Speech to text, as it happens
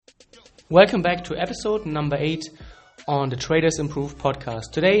Welcome back to episode number 8 on the Traders Improve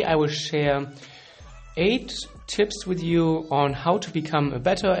podcast. Today I will share 8 tips with you on how to become a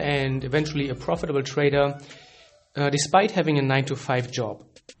better and eventually a profitable trader despite having a 9-to-5 job.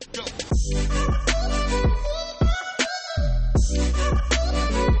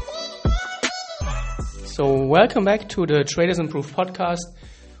 So welcome back to the Traders Improve podcast.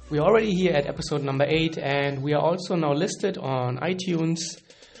 We are already here at episode number 8 and we are also now listed on iTunes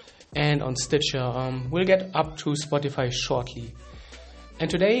and on Stitcher. We'll get up to Spotify shortly. And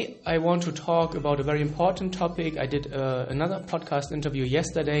today I want to talk about a very important topic. I did another podcast interview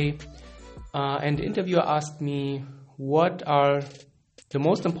yesterday and the interviewer asked me what are the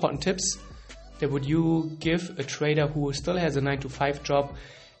most important tips that would you give a trader who still has a 9-to-5 job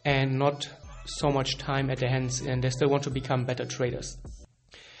and not so much time at their hands and they still want to become better traders.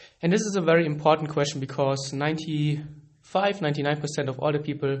 And this is a very important question because 99% of all the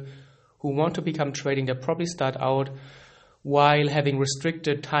people who want to become trading, they probably start out while having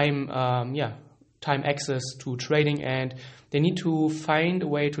restricted time access to trading, and they need to find a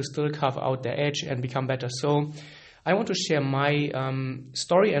way to still carve out their edge and become better. So I want to share my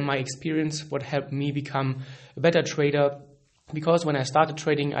story and my experience, what helped me become a better trader. Because when I started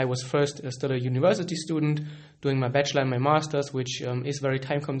trading, I was first still a university student doing my bachelor and my master's, which is very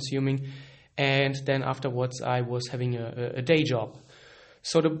time consuming. And then afterwards, I was having a day job.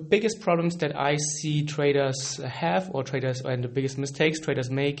 So the biggest problems that I see traders have, and the biggest mistakes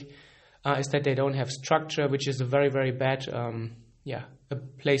traders make, is that they don't have structure, which is a very, very bad a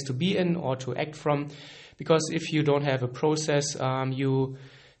place to be in or to act from. Because if you don't have a process, you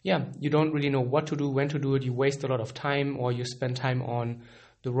don't really know what to do, when to do it. You waste a lot of time, or you spend time on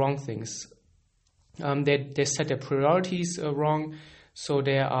the wrong things. They set their priorities wrong, so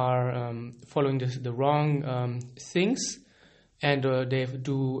they are following the wrong things, and they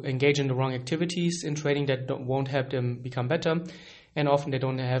do engage in the wrong activities in trading that won't help them become better. And often they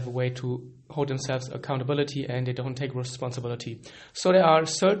don't have a way to hold themselves accountability, and they don't take responsibility. So there are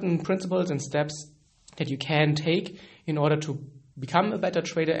certain principles and steps that you can take in order to become a better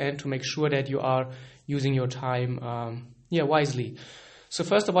trader and to make sure that you are using your time wisely. So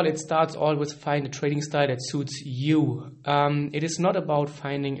first of all, it starts all with find a trading style that suits you. It is not about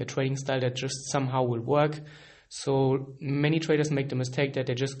finding a trading style that just somehow will work. So many traders make the mistake that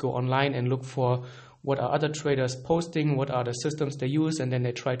they just go online and look for what are other traders posting, what are the systems they use, and then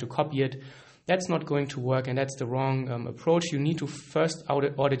they try to copy it. That's not going to work, and that's the wrong approach. You need to first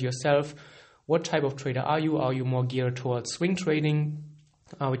audit yourself. What type of trader are you? Are you more geared towards swing trading,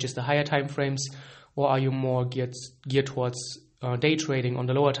 which is the higher time frames, or are you more geared towards day trading on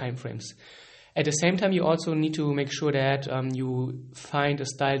the lower time frames? At the same time, you also need to make sure that you find a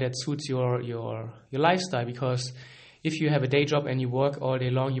style that suits your lifestyle, because if you have a day job and you work all day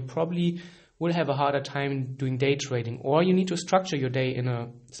long, you probably will have a harder time doing day trading, or you need to structure your day in a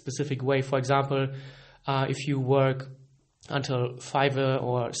specific way. For example, if you work until 5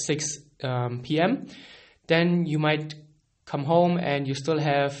 or 6 p.m., then you might come home and you still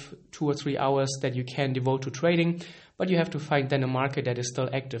have 2 or 3 hours that you can devote to trading, but you have to find then a market that is still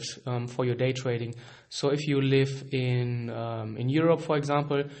active for your day trading. So if you live in Europe, for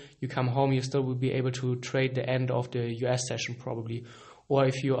example, you come home, you still will be able to trade the end of the US session probably. Or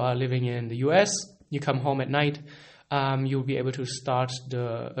if you are living in the US, you come home at night, you'll be able to start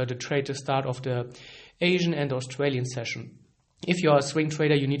the trade to start of the Asian and Australian session. If you are a swing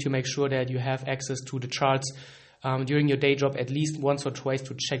trader, you need to make sure that you have access to the charts during your day job at least once or twice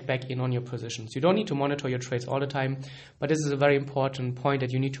to check back in on your positions. You don't need to monitor your trades all the time, but this is a very important point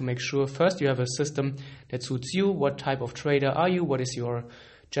that you need to make sure first you have a system that suits you. What type of trader are you? What is your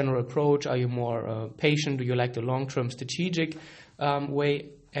general approach? Are you more patient? Do you like the long-term strategic way?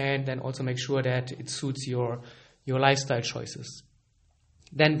 And then also make sure that it suits your lifestyle choices.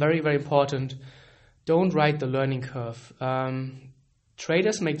 Then very, very important, don't ride the learning curve.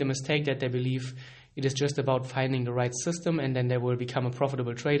 Traders make the mistake that they believe it is just about finding the right system and then they will become a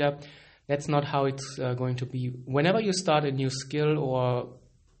profitable trader. That's not how it's going to be. Whenever you start a new skill or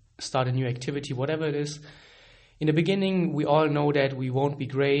start a new activity, whatever it is, in the beginning, we all know that we won't be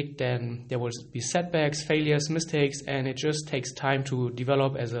great. Then there will be setbacks, failures, mistakes, and it just takes time to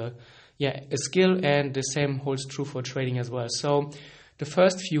develop as a skill, and the same holds true for trading as well. So the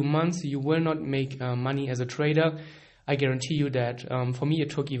first few months, you will not make money as a trader. I guarantee you that. For me,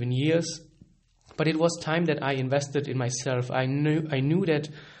 it took even years. But it was time that I invested in myself. I knew that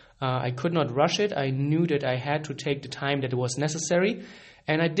I could not rush it. I knew that I had to take the time that was necessary.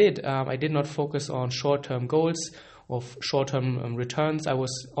 And I did. I did not focus on short-term goals or short-term returns. I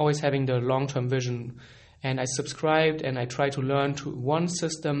was always having the long-term vision and I subscribed and I tried to learn to one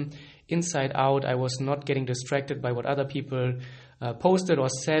system inside out. I was not getting distracted by what other people posted or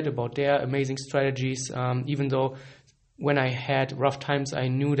said about their amazing strategies, even though when I had rough times, I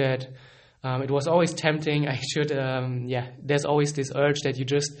knew that it was always tempting. I should, there's always this urge that you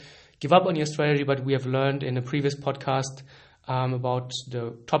just give up on your strategy, but we have learned in a previous podcast about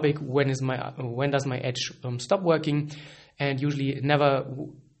the topic, when does my edge stop working, and usually it never,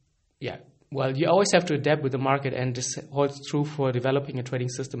 you always have to adapt with the market, and this holds true for developing a trading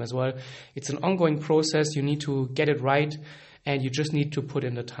system as well. It's an ongoing process. You need to get it right, and you just need to put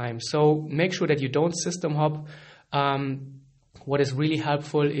in the time. So make sure that you don't system hop. What is really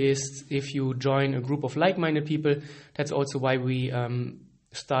helpful is if you join a group of like-minded people. That's also why we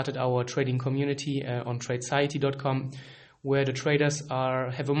started our trading community on tradeciety.com, where the traders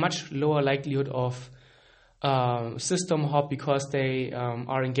have a much lower likelihood of system hop, because they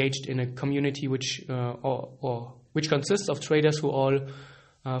are engaged in a community which consists of traders who all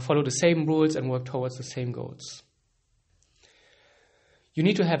follow the same rules and work towards the same goals. You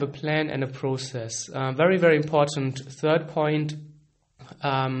need to have a plan and a process. Very, very important. Third point,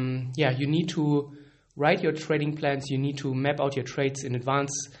 you need to write your trading plans. You need to map out your trades in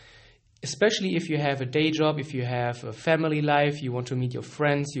advance, especially if you have a day job, if you have a family life, you want to meet your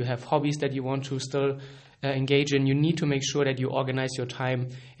friends, you have hobbies that you want to still engage in. You need to make sure that you organize your time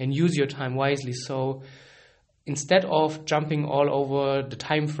and use your time wisely. So instead of jumping all over the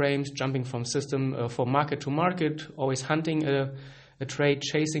time frames, jumping from system from market to market, always hunting a trade,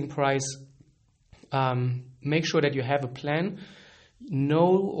 chasing price, make sure that you have a plan.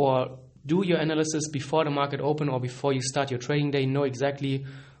 Know or do your analysis before the market open or before you start your trading day. Know exactly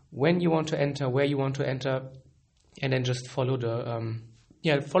when you want to enter, where you want to enter, and then just follow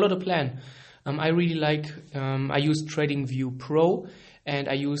the plan. I really like, I use TradingView Pro, and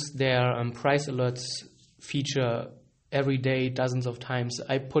I use their price alerts feature every day, dozens of times.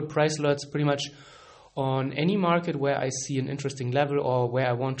 I put price alerts pretty much on any market where I see an interesting level or where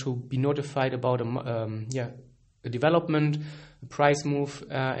I want to be notified about a development, a price move,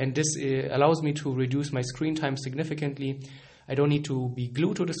 and this allows me to reduce my screen time significantly. I don't need to be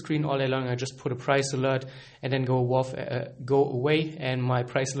glued to the screen all day long. I just put a price alert and then go away, and my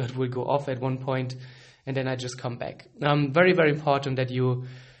price alert will go off at one point, and then I just come back. Very, very important that you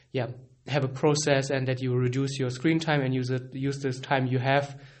have a process and that you reduce your screen time and use this time you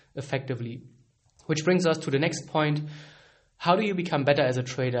have effectively. Which brings us to the next point. How do you become better as a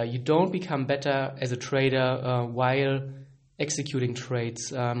trader? You don't become better as a trader while executing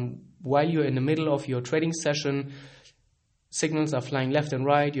trades. While you're in the middle of your trading session, signals are flying left and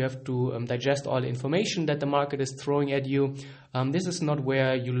right. You have to digest all the information that the market is throwing at you. This is not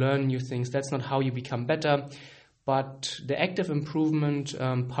where you learn new things. That's not how you become better. But the active improvement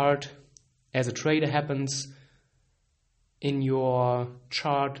part as a trader happens in your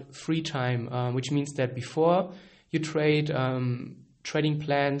chart free time, which means that before you trade, trading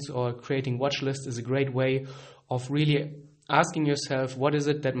plans or creating watch lists is a great way of really asking yourself, what is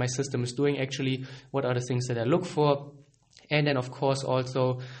it that my system is doing actually? What are the things that I look for? And then, of course,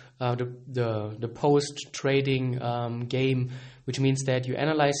 also the post-trading game, which means that you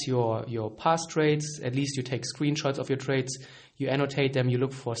analyze your past trades. At least you take screenshots of your trades. You annotate them. You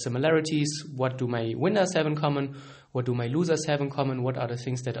look for similarities. What do my winners have in common? What do my losers have in common? What are the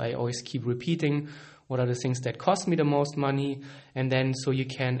things that I always keep repeating? What are the things that cost me the most money? And then so you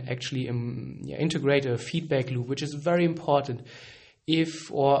can actually integrate a feedback loop, which is very important.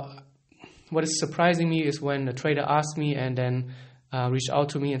 What is surprising me is when a trader asks me and then reached out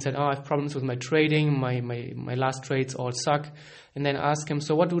to me and said, I have problems with my trading, my last trades all suck. And then ask him,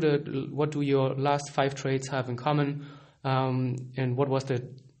 so what do your last 5 trades have in common? And what was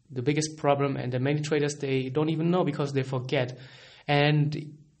the biggest problem? And the many traders, they don't even know because they forget.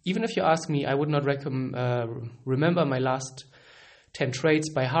 And even if you ask me, I would not remember my last 10 trades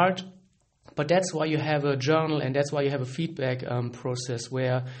by heart. But that's why you have a journal, and that's why you have a feedback process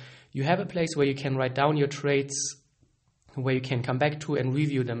where you have a place where you can write down your trades, where you can come back to and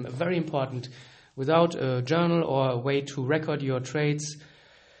review them. Very important. Without a journal or a way to record your trades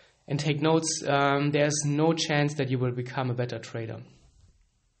and take notes, there's no chance that you will become a better trader.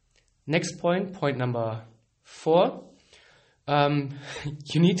 Next point number 4.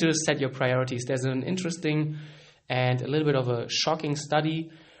 You need to set your priorities. There's an interesting and a little bit of a shocking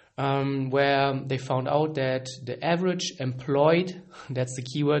study where they found out that the average employed, that's the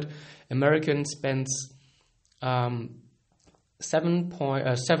keyword, American spends 7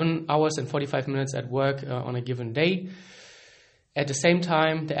 hours and 45 minutes at work on a given day. At the same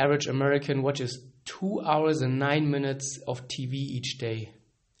time, the average American watches 2 hours and 9 minutes of TV each day.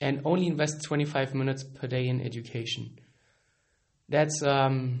 and only invest 25 minutes per day in education. That's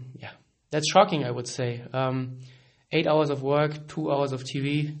shocking, I would say. 8 hours of work, 2 hours of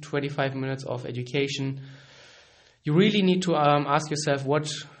TV, 25 minutes of education. You really need to ask yourself,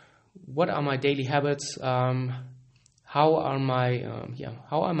 what are my daily habits? How are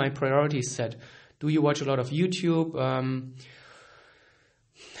my priorities set? Do you watch a lot of YouTube?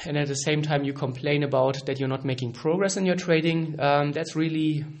 And at the same time you complain about that you're not making progress in your trading? Then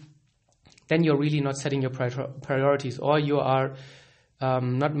you're really not setting your priorities, or you are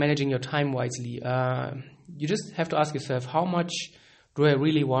not managing your time wisely. You just have to ask yourself, how much do I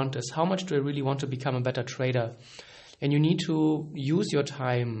really want this? How much do I really want to become a better trader? And you need to use your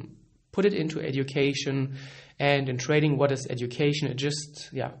time, put it into education. And in trading, what is education? It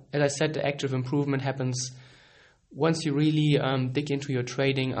just, as I said, the active improvement happens once you really dig into your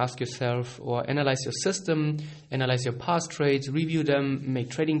trading, ask yourself or analyze your system, analyze your past trades, review them, make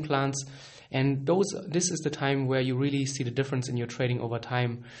trading plans. And this is the time where you really see the difference in your trading over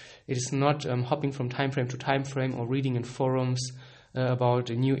time. It is not hopping from time frame to time frame or reading in forums about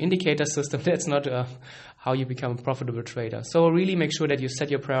a new indicator system. That's not how you become a profitable trader. So really make sure that you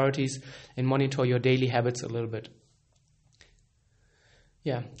set your priorities and monitor your daily habits a little bit.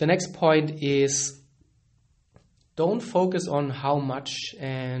 The next point is, don't focus on how much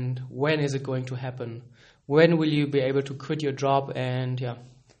and when is it going to happen. When will you be able to quit your job and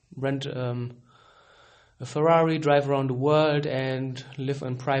rent a Ferrari, drive around the world and live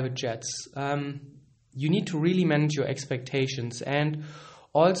on private jets? You need to really manage your expectations. And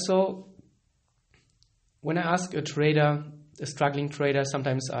also, when I ask a trader, a struggling trader,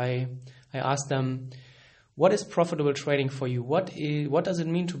 sometimes I ask them, what is profitable trading for you? What does it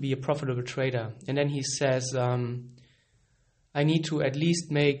mean to be a profitable trader? And then he says, I need to at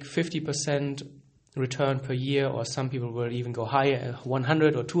least make 50% return per year, or some people will even go higher,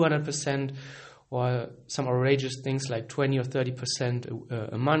 100 or 200%, or some outrageous things like 20 or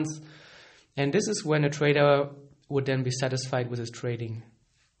 30% a month. And this is when a trader would then be satisfied with his trading.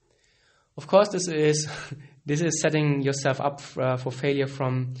 Of course, this is setting yourself up for failure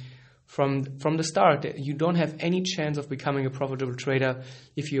from the start. You don't have any chance of becoming a profitable trader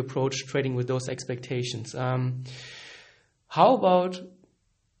if you approach trading with those expectations. How about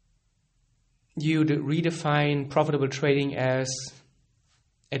you redefine profitable trading as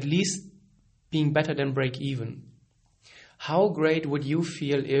at least being better than break even? How great would you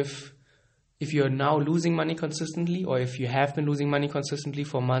feel if you're now losing money consistently, or if you have been losing money consistently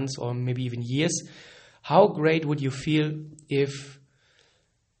for months or maybe even years? How great would you feel if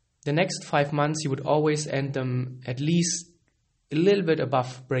the next 5 months you would always end them at least a little bit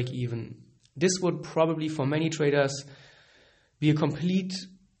above break even? This would probably, for many traders, be a complete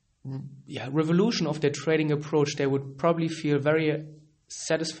revolution of their trading approach. They would probably feel very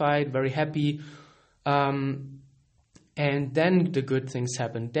satisfied, very happy. And then the good things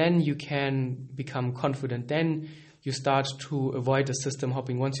happen. Then you can become confident. Then you start to avoid the system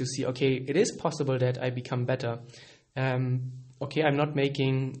hopping once you see, okay, it is possible that I become better. Okay, I'm not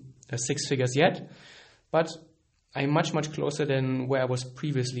making 6 figures yet, but I'm much, much closer than where I was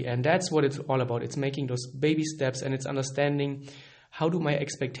previously. And that's what it's all about. It's making those baby steps, and it's understanding, how do my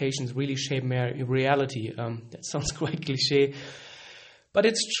expectations really shape my reality? That sounds quite cliche, but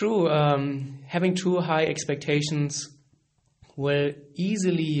it's true. Having too high expectations will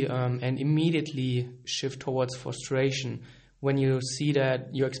easily and immediately shift towards frustration when you see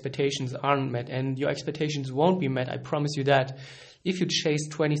that your expectations aren't met, and your expectations won't be met. I promise you that. If you chase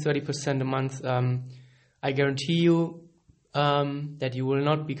 20-30% a month, I guarantee you that you will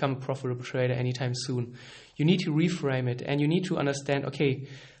not become a profitable trader anytime soon. You need to reframe it, and you need to understand, okay,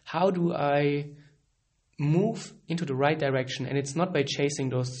 how do I move into the right direction? And it's not by chasing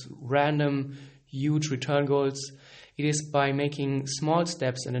those random huge return goals. It is by making small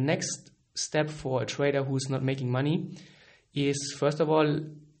steps. And the next step for a trader who's not making money is, first of all,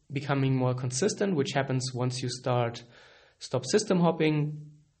 becoming more consistent, which happens once you stop system hopping.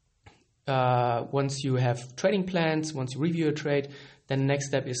 Once you have trading plans, once you review a trade, then the next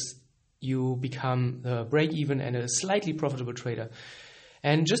step is you become a break-even and a slightly profitable trader.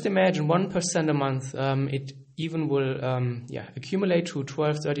 And just imagine 1% a month. It even will accumulate to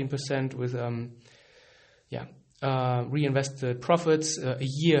 12-13% with reinvested profits a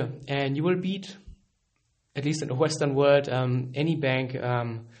year, and you will beat, at least in the Western world, any bank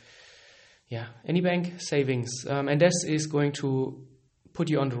savings, and this is going to put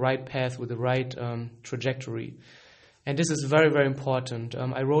you on the right path with the right trajectory. And this is very, very important.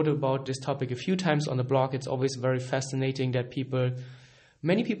 I wrote about this topic a few times on the blog. It's always very fascinating that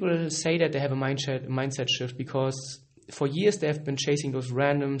many people say that they have a mindset shift, because for years they have been chasing those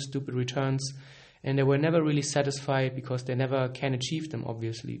random, stupid returns, and they were never really satisfied because they never can achieve them,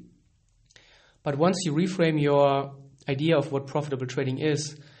 obviously. But once you reframe your idea of what profitable trading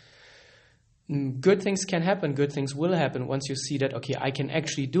is, good things can happen, good things will happen. Once you see that, okay, I can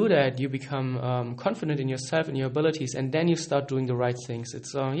actually do that, you become confident in yourself and your abilities, and then you start doing the right things.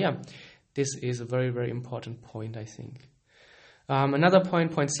 This is a very, very important point, I think. Another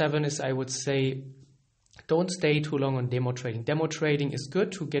point 7, is I would say don't stay too long on demo trading. Demo trading is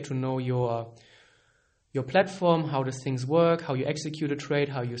good to get to know your platform, how the things work, how you execute a trade,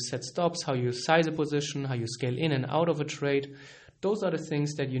 how you set stops, how you size a position, how you scale in and out of a trade. Those are the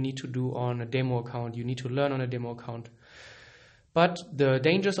things that you need to do on a demo account. You need to learn on a demo account. But the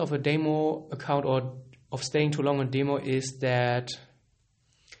dangers of a demo account or of staying too long on demo is that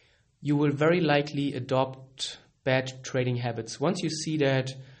you will very likely adopt bad trading habits. Once you see that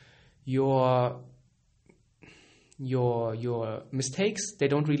your mistakes, they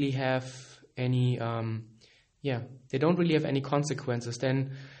don't really have any consequences,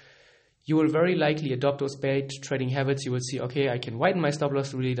 then you will very likely adopt those bad trading habits. You will see, okay, I can widen my stop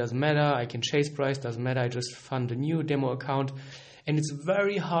loss, really doesn't matter. I can chase price, doesn't matter. I just fund a new demo account. And it's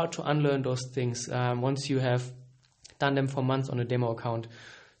very hard to unlearn those things once you have done them for months on a demo account.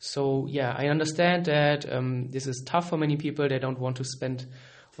 So yeah, I understand that this is tough for many people. They don't want to spend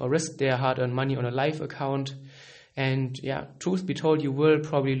or risk their hard-earned money on a live account. And yeah, truth be told, you will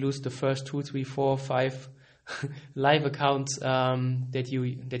probably lose the first 2, 3, 4, 5 live accounts that you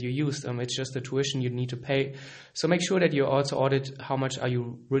use. It's just the tuition you need to pay. So make sure that you also audit how much are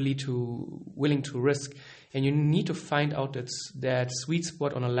you really willing to risk. And you need to find out that sweet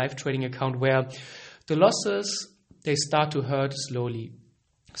spot on a live trading account where the losses, they start to hurt slowly.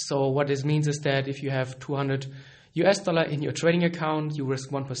 So what this means is that if you have $200 in your trading account, you risk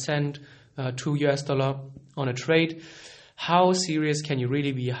 1%, $2 on a trade. How serious can you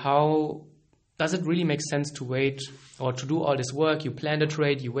really be? How does it really make sense to wait or to do all this work? You plan the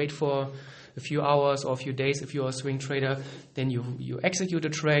trade, you wait for a few hours or a few days if you're a swing trader, then you execute a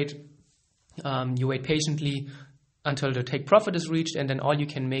trade, you wait patiently until the take profit is reached, and then all you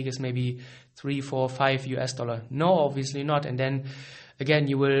can make is maybe $3, $4, $5. No, obviously not. And then again,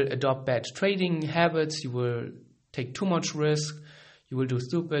 you will adopt bad trading habits, you will take too much risk, you will do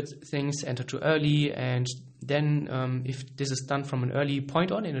stupid things, enter too early, and then if this is done from an early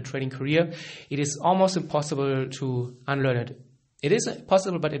point on in a trading career, it is almost impossible to unlearn it. It is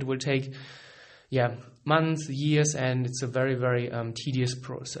possible, but it will take months, years, and it's a very, very tedious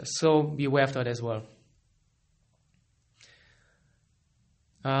process. So be aware of that as well.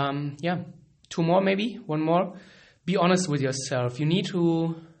 2 more maybe, 1 more. Be honest with yourself. You need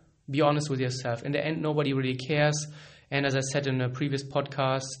to be honest with yourself. In the end, nobody really cares. And as I said in a previous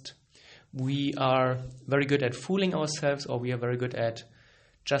podcast, we are very good at fooling ourselves, or we are very good at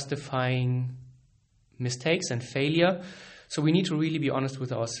justifying mistakes and failure. So we need to really be honest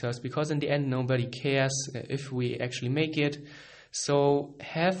with ourselves, because in the end, nobody cares if we actually make it. So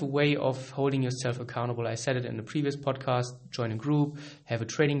have a way of holding yourself accountable. I said it in the previous podcast. Join a group, have a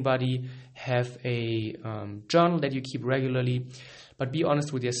trading buddy, have a journal that you keep regularly. But be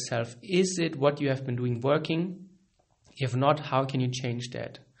honest with yourself. Is it what you have been doing working? If not, how can you change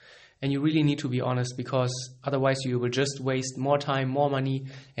that? And you really need to be honest, because otherwise you will just waste more time, more money,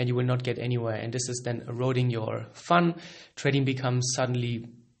 and you will not get anywhere. And this is then eroding your fun. Trading becomes suddenly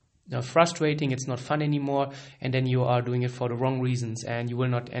frustrating. It's not fun anymore. And then you are doing it for the wrong reasons, and you will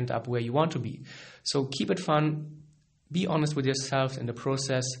not end up where you want to be. So keep it fun. Be honest with yourself in the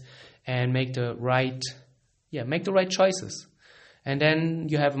process, and make the right choices. And then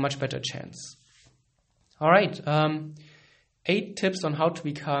you have a much better chance. All right. 8 tips on how to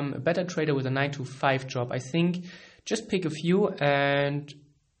become a better trader with a 9-to-5 job. I think just pick a few, and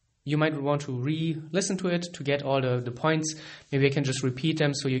you might want to re-listen to it to get all the points. Maybe I can just repeat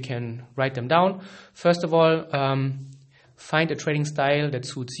them so you can write them down. First of all, find a trading style that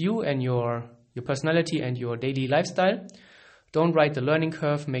suits you and your personality and your daily lifestyle. Don't ride the learning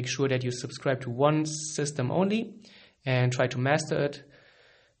curve. Make sure that you subscribe to one system only and try to master it.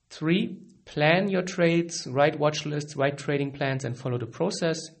 3, plan your trades, write watch lists, write trading plans, and follow the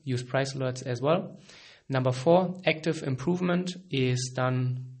process. Use price alerts as well. Number 4, active improvement is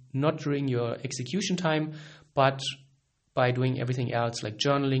done not during your execution time, but by doing everything else like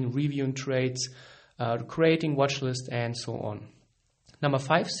journaling, reviewing trades, creating watch lists, and so on. Number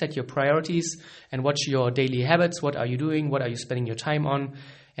 5, set your priorities and watch your daily habits. What are you doing? What are you spending your time on?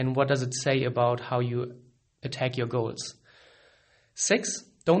 And what does it say about how you attack your goals? 6,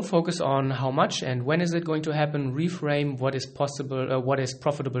 don't focus on how much and when is it going to happen. Reframe what is possible, what is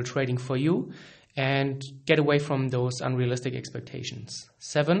profitable trading for you, and get away from those unrealistic expectations.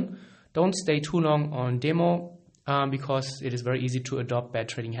 7, don't stay too long on demo because it is very easy to adopt bad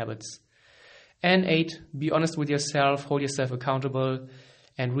trading habits. And 8, be honest with yourself, hold yourself accountable,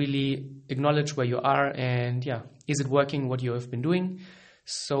 and really acknowledge where you are and is it working what you have been doing,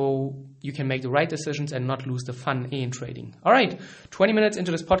 so you can make the right decisions and not lose the fun in trading. All right, 20 minutes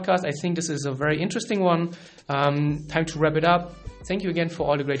into this podcast. I think this is a very interesting one. Time to wrap it up. Thank you again for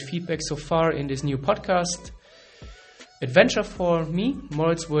all the great feedback so far in this new podcast adventure for me.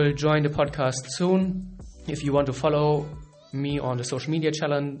 Moritz will join the podcast soon. If you want to follow me on the social media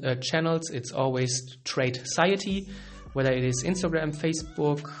channels, it's always Trade Society, whether it is Instagram,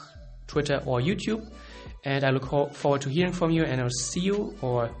 Facebook, Twitter, or YouTube. And I look forward to hearing from you, and I'll see you,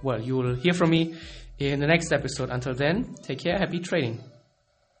 you will hear from me in the next episode. Until then, take care, happy trading.